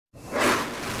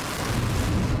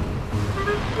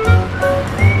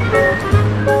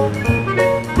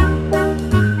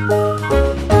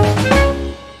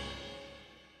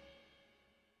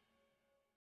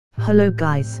Hello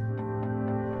guys.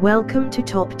 Welcome to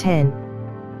Top 10.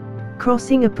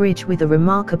 Crossing a bridge with a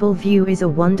remarkable view is a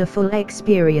wonderful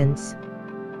experience.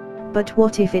 But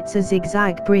what if it's a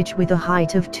zigzag bridge with a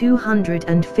height of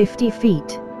 250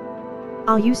 feet?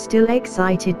 Are you still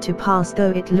excited to pass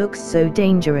though it looks so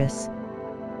dangerous?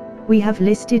 We have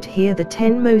listed here the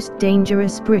 10 most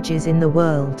dangerous bridges in the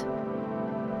world.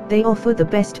 They offer the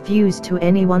best views to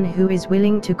anyone who is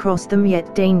willing to cross them,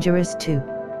 yet dangerous too.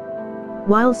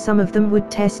 While some of them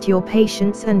would test your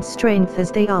patience and strength,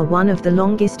 as they are one of the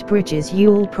longest bridges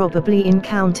you'll probably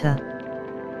encounter.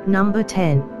 Number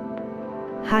 10.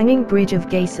 Hanging Bridge of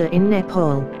Ghasa in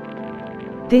Nepal.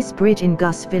 This bridge in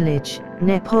Ghasa village,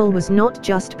 Nepal, was not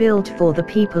just built for the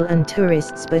people and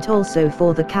tourists but also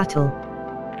for the cattle.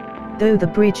 Though the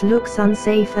bridge looks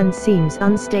unsafe and seems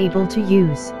unstable to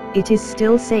use, it is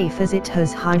still safe as it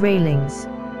has high railings.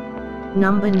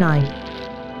 Number 9.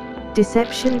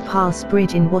 Deception Pass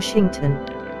Bridge in Washington.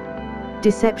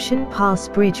 Deception Pass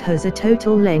Bridge has a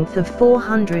total length of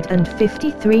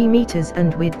 453 meters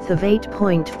and width of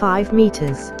 8.5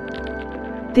 meters.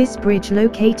 This bridge,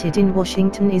 located in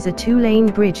Washington, is a two-lane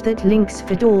bridge that links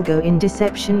Fidalgo in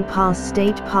Deception Pass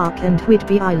State Park and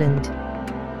Whidbey Island.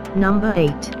 Number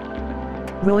 8.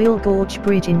 Royal Gorge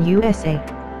Bridge in USA.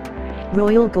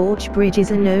 Royal Gorge Bridge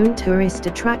is a known tourist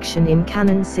attraction in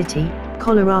Canyon City,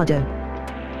 Colorado.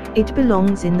 It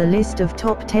belongs in the list of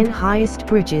top 10 highest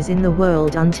bridges in the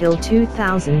world until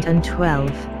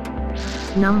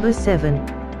 2012. Number 7.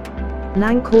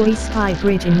 Langkawi Sky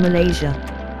Bridge in Malaysia.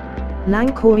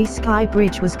 Langkawi Sky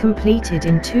Bridge was completed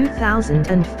in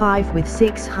 2005 with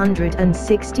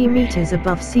 660 meters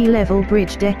above sea level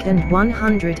bridge deck and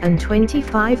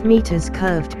 125 meters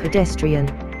curved pedestrian.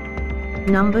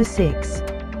 Number 6.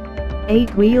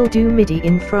 Aiguille du Midi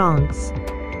in France.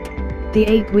 The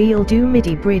Aiguille du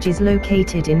Midi bridge is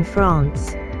located in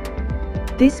France.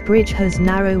 This bridge has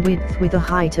narrow width with a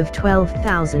height of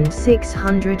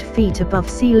 12,600 feet above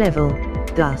sea level,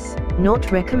 thus,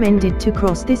 not recommended to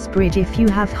cross this bridge if you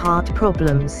have heart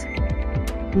problems.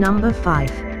 Number 5.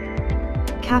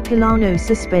 Capilano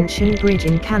Suspension Bridge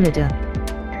in Canada.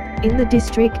 In the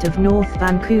district of North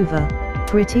Vancouver,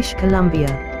 British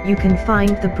Columbia, you can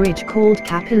find the bridge called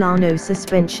Capilano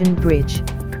Suspension Bridge.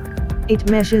 It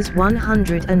measures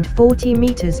 140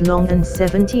 meters long and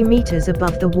 70 meters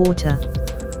above the water.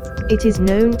 It is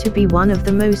known to be one of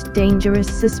the most dangerous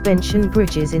suspension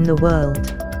bridges in the world.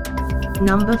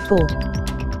 Number 4.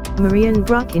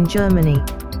 Marienbrücke in Germany.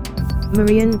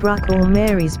 Marienbrücke, or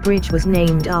Mary's Bridge, was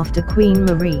named after Queen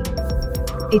Marie.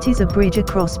 It is a bridge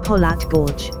across Polat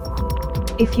Gorge.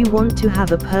 If you want to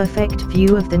have a perfect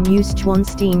view of the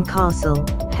Neuschwanstein Castle,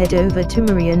 head over to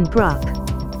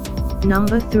Marienbrücke.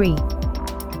 Number 3.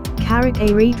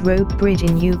 Carrick-A-Rede Rope Bridge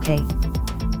in UK.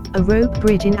 A rope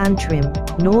bridge in Antrim,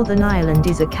 Northern Ireland,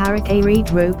 is a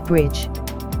Carrick-A-Rede rope bridge.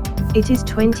 It is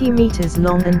 20 meters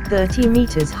long and 30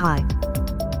 meters high.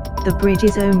 The bridge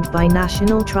is owned by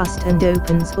National Trust and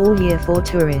opens all year for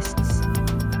tourists.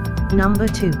 Number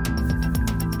 2.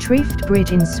 Trift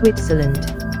Bridge in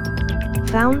Switzerland.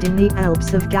 Found in the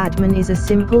Alps of Gadman is a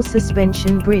simple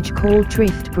suspension bridge called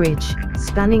Trift Bridge,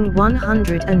 spanning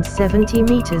 170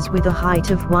 meters with a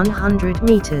height of 100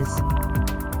 meters.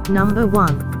 Number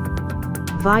 1.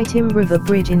 Vitim River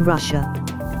Bridge in Russia.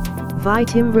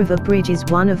 Vitim River Bridge is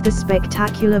one of the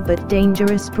spectacular but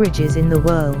dangerous bridges in the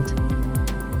world.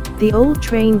 The old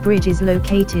train bridge is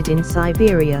located in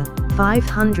Siberia,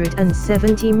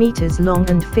 570 meters long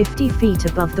and 50 feet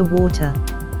above the water.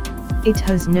 It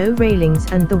has no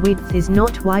railings and the width is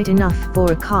not wide enough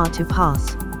for a car to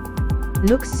pass.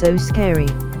 Looks so scary.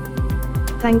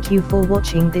 Thank you for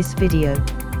watching this video.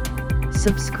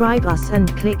 Subscribe us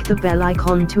and click the bell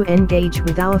icon to engage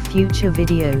with our future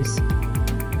videos.